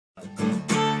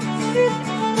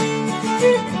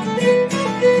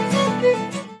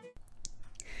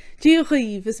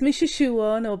Díoghaíomh, is mis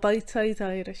Siúin ó Bite Size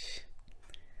Irish.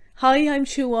 Hi, I'm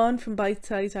Siúin from Bite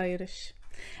Size Irish,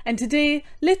 and today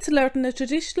let's learn a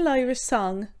traditional Irish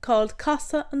song called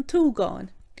Casadh and tSúgáin,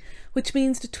 which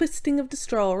means the twisting of the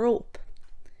straw rope.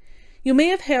 You may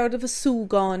have heard of a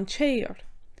tSúgáin chair.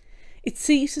 Its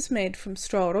seat is made from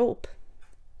straw rope.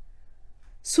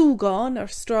 TSúgáin, or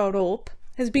straw rope,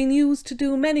 has been used to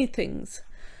do many things,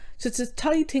 such as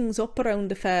tie things up around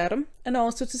the farm and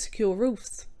also to secure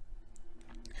roofs.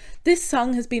 This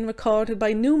song has been recorded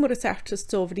by numerous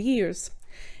artists over the years,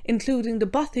 including the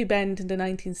Bothy Band in the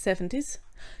 1970s,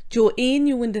 Joe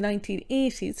Ainu in the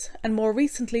 1980s, and more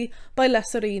recently by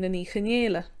Stóirín and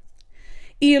uaigneas.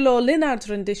 Iarla Linnard's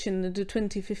rendition in the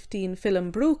 2015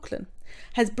 film Brooklyn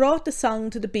has brought the song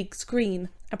to the big screen,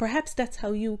 and perhaps that's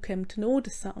how you came to know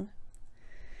the song.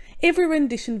 Every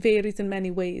rendition varies in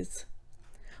many ways,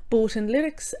 both in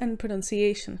lyrics and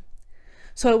pronunciation,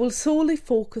 so I will solely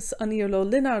focus on Iarla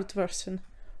Linnard's version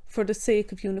for the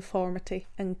sake of uniformity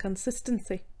and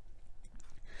consistency.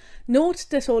 Note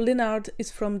that Linnard is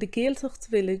from the Gaeilge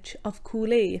village of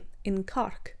Coille in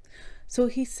Cork, so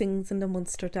he sings in the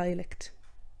Munster dialect.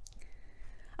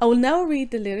 I will now read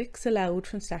the lyrics aloud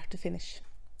from start to finish.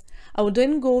 I will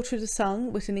then go through the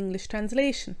song with an English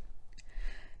translation.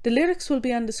 The lyrics will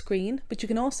be on the screen, but you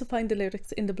can also find the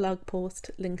lyrics in the blog post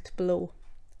linked below.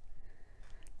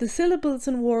 The syllables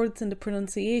and words in the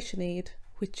pronunciation aid,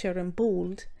 which are in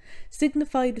bold,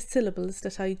 signify the syllables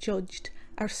that I judged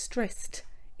are stressed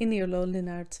in Iarla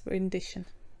Linnard's rendition.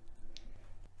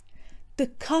 De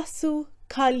casadh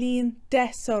cailín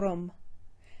deas roim,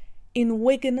 in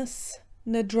uaigneas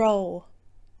na dtrá.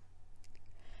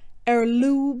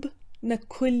 Liom na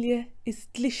coille is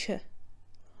glaise,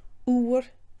 uair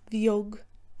bheag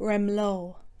rem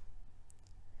lá.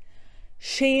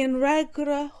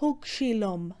 Fhreagr thug sí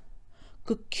liom,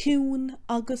 go ciúin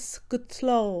agus go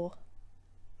tláth.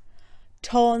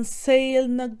 Tá saol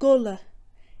na gcoladh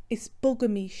is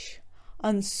bogaimis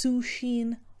an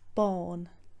súisín bán.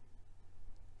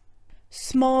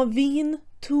 Bhíonn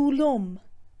tú liom,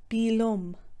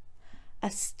 liom, a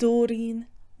stóirín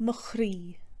mo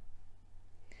chroí.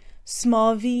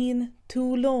 Bhíonn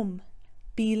tú liom,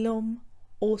 liom,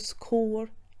 os comhair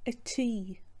a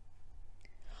tí.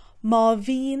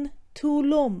 Bhíonn tú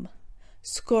liom,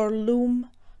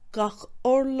 gach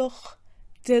orlach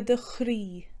de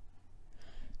chroí.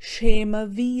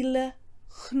 Bhíle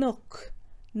chnuk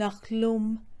nach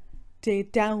liom de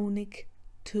dawnig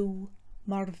tú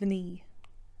mar bhní.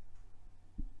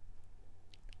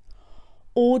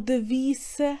 O de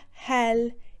víse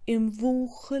hell in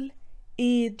bhúchail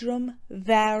éadrom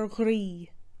bheag.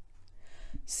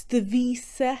 De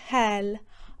víse hell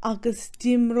agus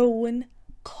dimróin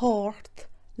córt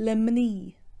le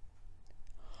mní.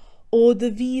 O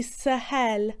de víse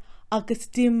hell agus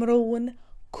dimróin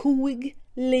cúig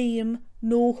liom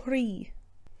nó chroí.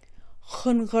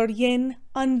 Chun ghuireann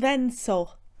an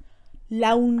bhensá,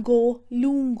 lún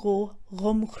go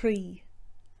rom chroí.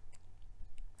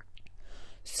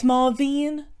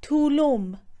 Bhíonn tú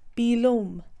liom,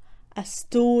 liom, a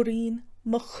stóirín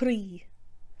mo chroí.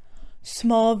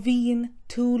 Bhíonn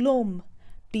tú liom,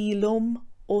 liom,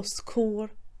 os comhair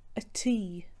a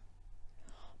tí.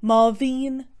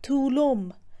 Bhíonn tú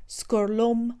liom,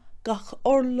 gach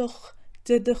orlach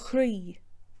de chroí.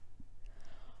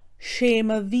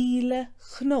 Bhíle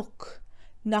chnuk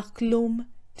nach liom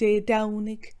de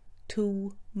dawnig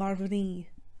tú mar bhní.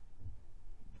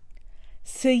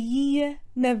 Sa dhí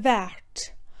na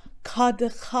bheirt, cad a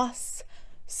chas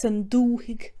san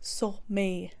dúthaigh so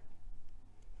mé.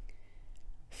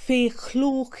 Fé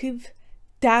chlóchibh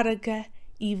darga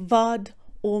I bhd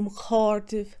óm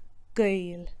chárdibh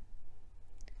Gaeilge.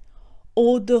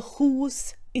 O de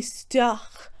chús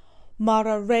isteach mar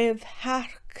a raibh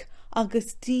harc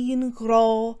agus dín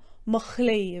grá mo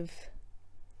chléamh.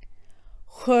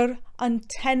 Chur an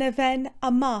tenabhain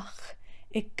amach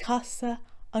I casadh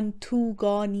an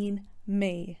tSúgáin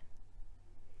mé.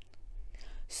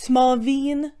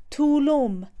 Bhíonn tú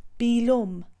liom,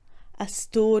 liom, a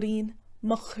stóirín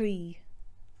mo chroí.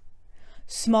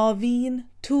 Bhíonn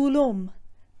tú liom,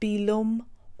 liom,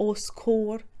 os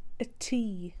comhair a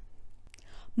tí.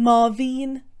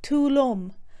 Bhíonn tú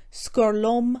liom,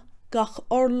 gach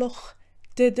orlach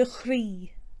de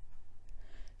chroí.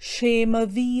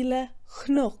 Bhíle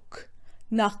chnuk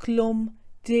nach liom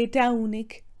de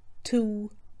dawnig tú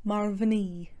mar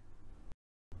bhní.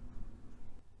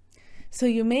 So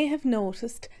you may have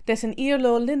noticed that in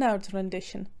Iarla Linnard's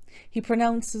rendition, he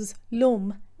pronounces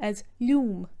liom as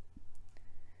liom.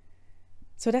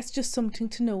 So that's just something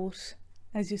to note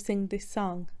as you sing this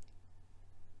song.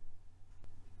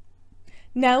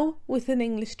 Now with an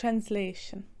English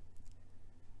translation.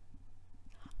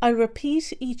 I'll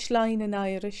repeat each line in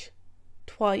Irish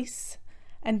twice,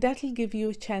 and that'll give you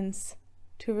a chance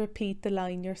to repeat the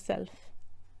line yourself.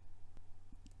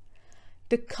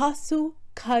 De casadh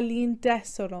cailín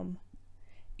deas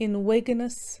in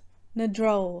uaigneas na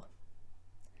dtrá.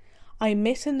 I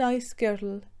met a nice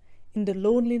girl in the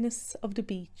loneliness of the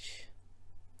beach.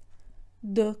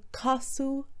 De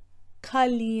casadh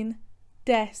cailín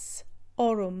deas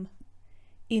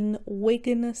in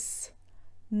uaigneas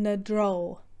na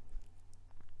dtrá.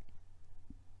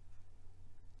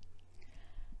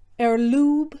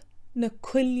 Lúb na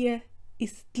coille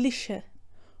is glaise,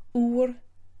 uair,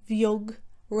 bheag,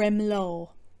 lá.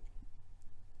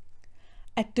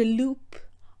 At the loop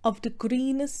of the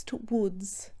greenest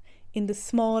woods in the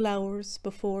small hours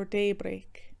before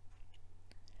daybreak.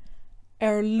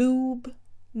 Lúb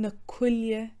na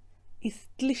coille is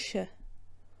glaise,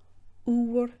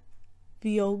 uair,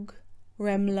 bheag,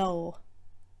 lá.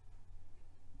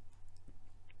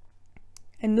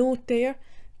 And note there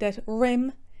that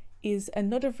rem is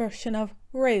another version of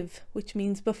rev, which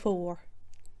means before.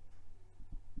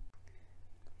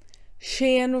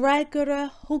 Sé an fhreagr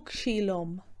a thug sí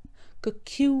liom, go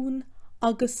ciúin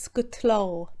agus go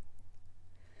tláth.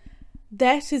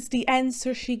 That is the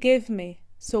answer she gave me,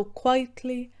 so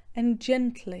quietly and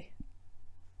gently.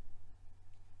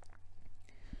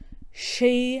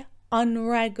 Sé an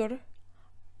fhreagr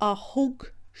a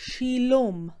thug sí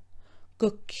liom,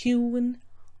 go ciúin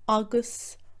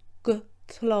agus go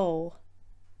tláth.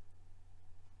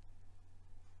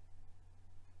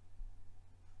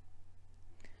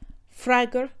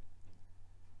 Fhreagr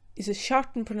is a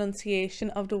shortened pronunciation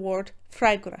of the word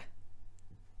fhreagr.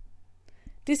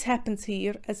 This happens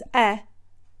here as a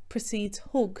precedes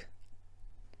hug.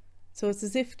 So it's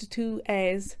as if the two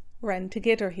a's ran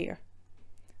together here.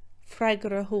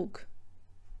 Fhreagr a hug.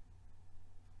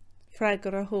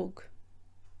 Fhreagr a hug.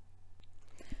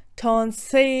 Tá an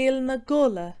saol na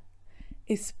gcoladh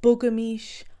is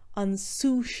bogaimis an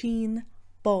súisín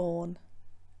bán.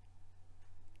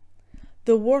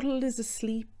 The world is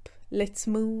asleep, let's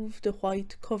move the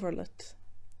white coverlet.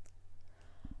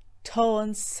 Tá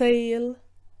an saol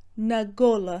na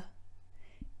gcoladh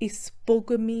is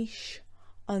bogaimis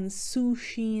an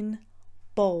súisín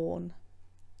bán.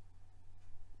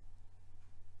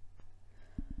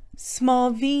 Smá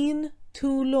bhíonn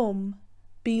tú liom,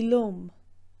 liom,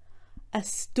 a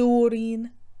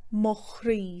stóirín mo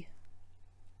chroí.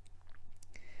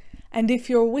 And if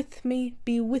you're with me,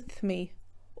 be with me,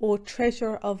 O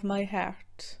treasure of my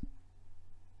heart.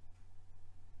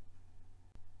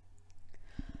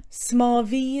 Smá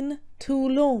bhíonn tú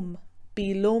liom,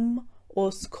 liom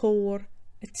os comhair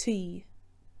a tí.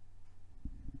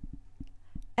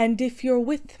 And if you're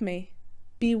with me,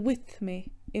 be with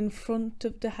me in front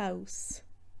of the house,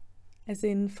 as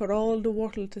in for all the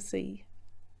world to see.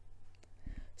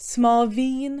 Smá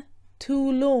bhíonn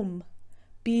tú liom,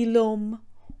 liom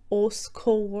os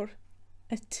comhair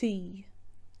a tí.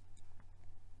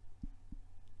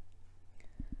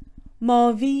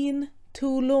 Má bhíonn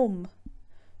tú liom,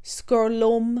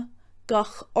 liom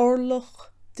gach orlach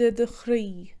de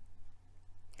chroí.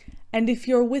 And if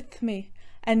you're with me,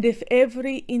 and if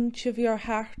every inch of your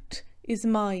heart is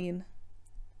mine.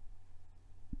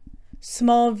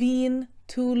 Smá bhíonn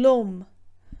tú liom,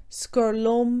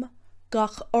 liom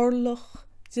gach orlach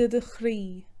de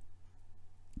chroí.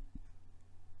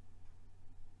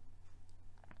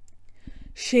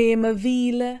 Sé ma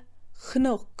bhíle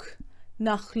chnuk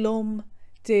nach liom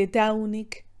de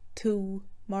downig tú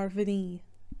mar bhní.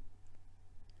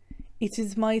 It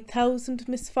is my 1,000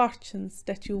 misfortunes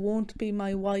that you won't be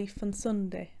my wife on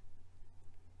Sunday.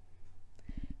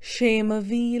 Sé ma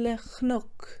bhíle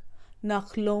chnuk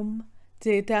nach liom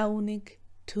de downig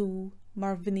tú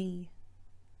mar bhní.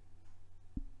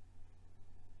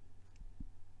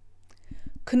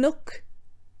 Cnuk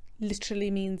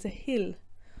literally means a hill,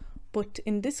 but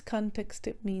in this context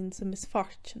it means a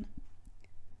misfortune.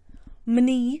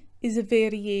 Mní is a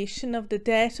variation of the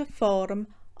dative form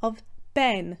of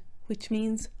ben, which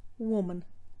means woman.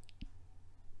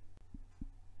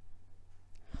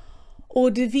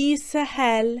 O de vísa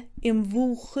hell im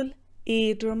bhuachal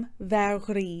éadrom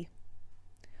bheag.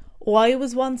 Oh, I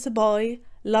was once a boy,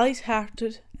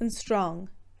 light-hearted and strong.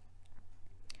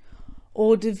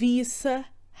 O de vísa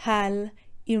hell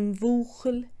im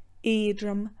bhuachal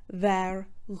éadrom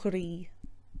bheag.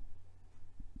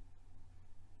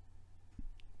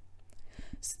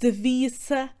 De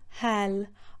vísa hell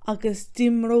agus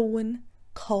dimróin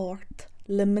cát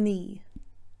le mní.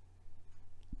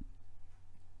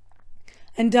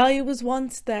 And I was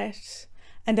once that,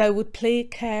 and I would play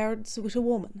cards with a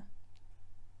woman.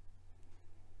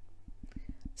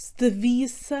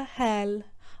 Stevisa hell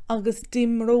agus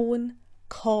dimroin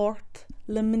cart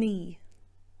lemni.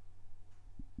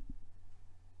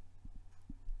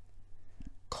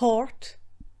 Cart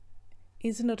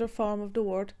is another form of the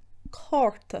word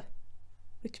carta,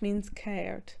 which means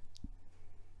card.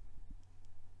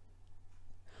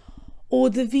 O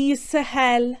de visa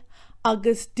hell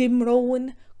agus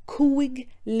dimroin cúig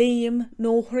liom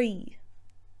no chroí.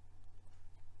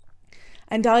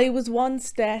 And I was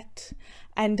once that,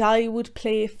 and I would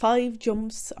play 5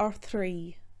 jumps or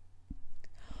 3.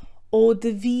 O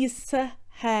de visa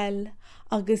hell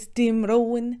agus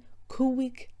dimroin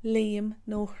cúig liom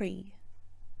no chroí.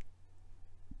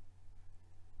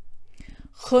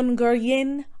 Chun gur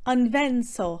dhéan an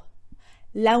bhensa,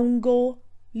 laungo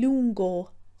lungo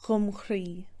chum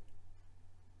chroí.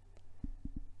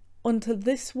 Until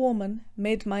this woman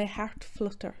made my heart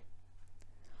flutter.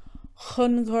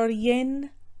 Chun gur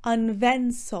dhéan an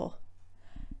bhensa,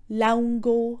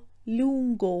 laungo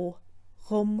lungo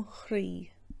chum chroí.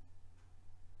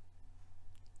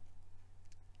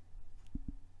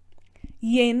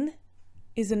 Yin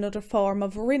is another form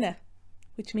of rinne,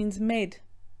 which means made.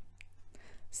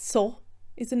 So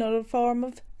is another form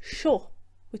of sho,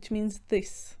 which means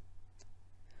this.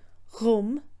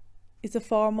 Rum is a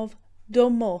form of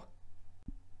domo,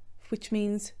 which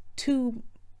means to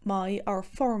my or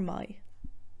for my.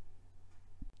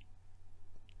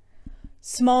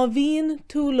 Smávín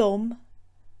tú liom,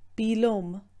 bí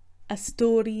liom, a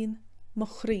stóirín mo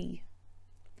chroí.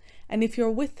 And if you're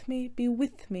with me, be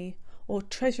with me, O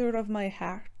treasure of my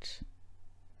heart.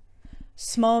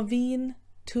 Smávín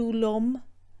tú liom,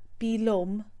 bí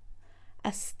liom, a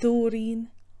stóirín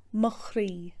mo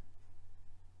chroí.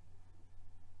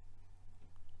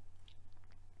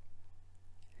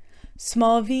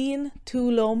 Smávín tú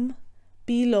liom,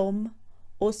 bí liom,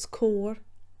 os cór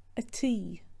a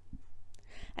tí.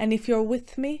 And if you're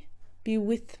with me, be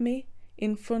with me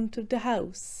in front of the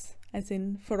house, as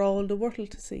in for all the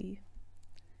world to see.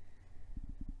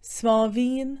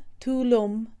 Smávín tú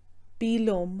liom, bí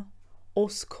liom,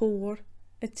 os cór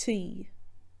a tí.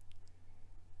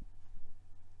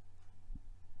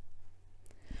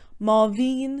 Má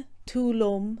bhíonn tú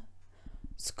liom,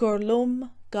 sgur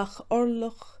liom gach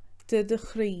orlach de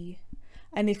chroí.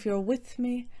 And if you're with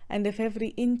me, and if every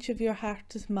inch of your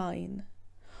heart is mine,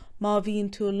 má bhíonn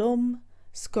tú liom,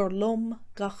 sgur liom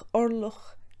gach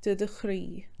orlach de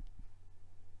chroí.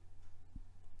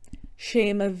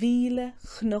 Sé ma bhíle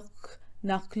chnoch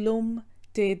nach liom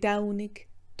de downig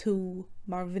tú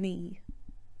mar bhní.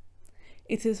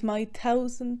 It is my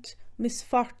 1,000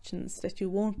 misfortunes that you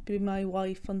won't be my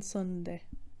wife on Sunday.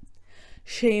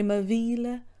 Sé ma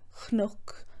bhíle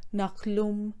chnoch nach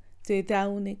liom de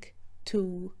downig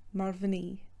tú mar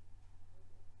bhní.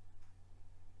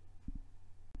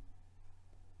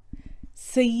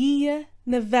 Sa dhia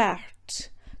na bheirt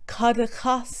cad a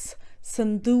chas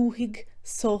san dúthaigh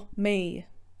so mé.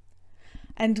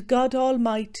 And God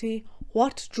Almighty,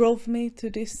 what drove me to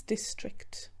this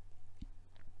district?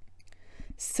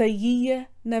 Sa dhia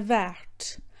na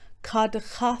bheirt cad a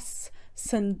chas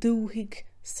san dúthaigh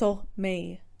so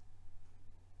mé.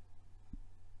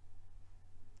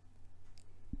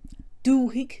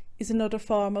 Dúthaigh is another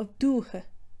form of dútha,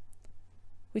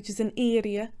 which is an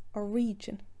area or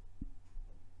region.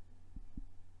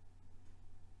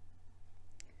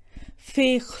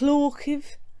 Fé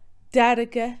chlóchibh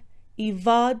dearga I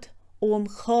bhd ón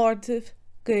cháirdibh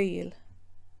Gaeilge.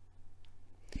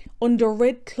 Under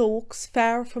red cloaks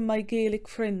far from my Gaelic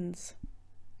friends.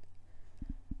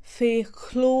 Fé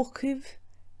chlóchibh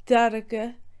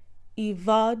dearga I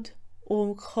bhd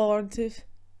ón cháirdibh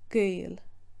Gaeilge.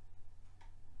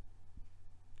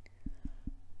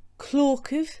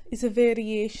 Clóchibh is a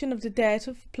variation of the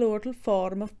dative plural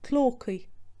form of clocaí,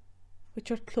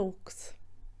 which are cloaks.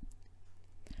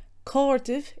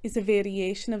 Cáirdibh is a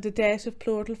variation of the dative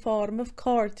plural form of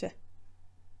cáirde,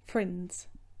 friends.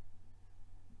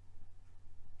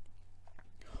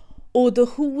 Ó de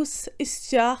hús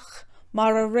isteach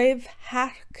mar a raibh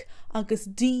harc agus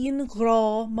dín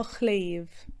grá mo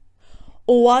chléibh.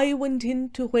 Oh, I went in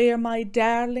to where my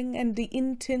darling and the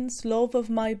intense love of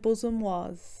my bosom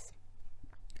was.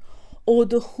 Ó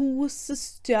de hús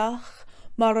isteach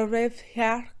mar a raibh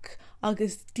harc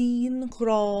agus dín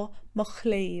grá mo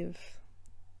chléibh.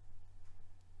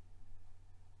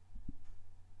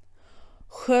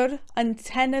 Chur an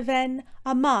tenneven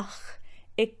amach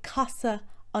ag Casadh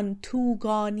an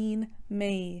tSúgáin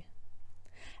mé.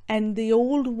 And the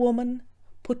old woman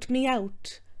put me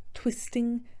out,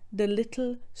 twisting the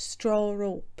little straw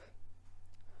rope.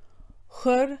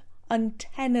 Chur an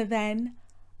tennabhain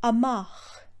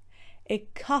amach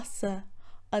casadh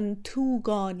an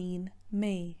tSúgáin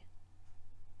mé.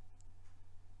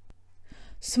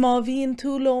 Smá bhíonn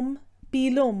tú liom, be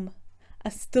liom, a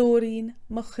stóirín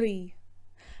mo chroí.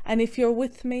 And if you're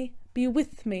with me, be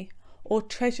with me, O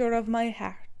treasure of my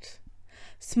heart.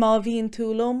 Smá bhíonn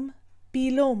tú liom,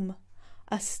 be liom,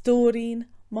 a stóirín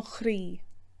mo chroí.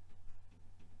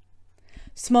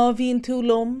 Smá bhíonn tú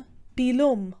liom, be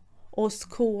liom, O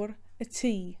scór a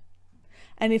tí.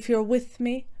 And if you're with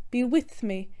me, be with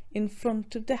me in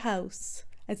front of the house,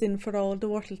 as in for all the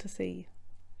world to see.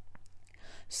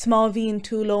 Smá bhíonn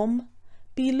tú liom,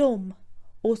 be liom,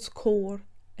 O scór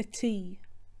a tí.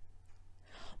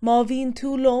 Má bhíonn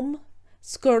tú liom,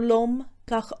 scur liom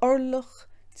gach orlach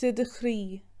de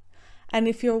chroí. And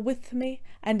if you're with me,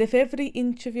 and if every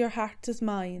inch of your heart is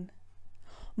mine,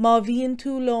 má bhíonn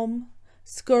tú liom,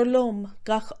 scur liom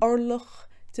gach orlach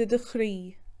de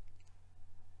chroí.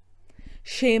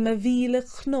 Sé ma bhíle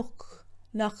chnuk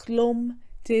nach liom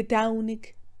de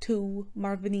downig tú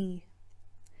mar bhní.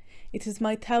 It is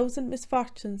my 1,000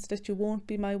 misfortunes that you won't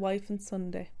be my wife on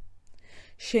Sunday.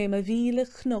 Sé ma bhíle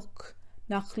chnuk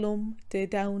nach liom de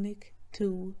downig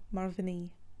tú mar bhní.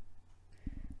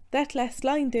 That last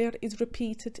line there is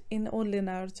repeated in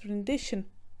Olinar's rendition.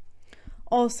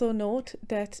 Also note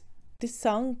that this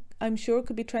song, I'm sure,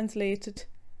 could be translated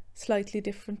slightly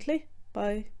differently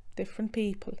by different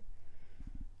people.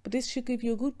 But this should give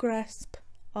you a good grasp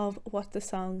of what the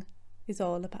song is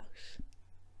all about.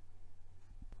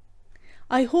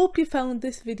 I hope you found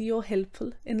this video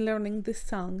helpful in learning this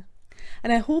song,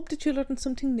 and I hope that you learned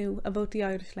something new about the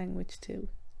Irish language too.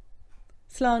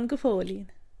 Slán go fóileáin.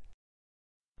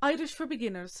 Irish for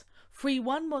Beginners, free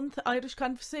 1-month Irish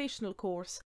conversational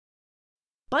course.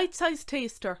 Bite-sized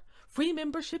taster, free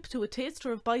membership to a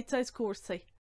taster of bite-sized course.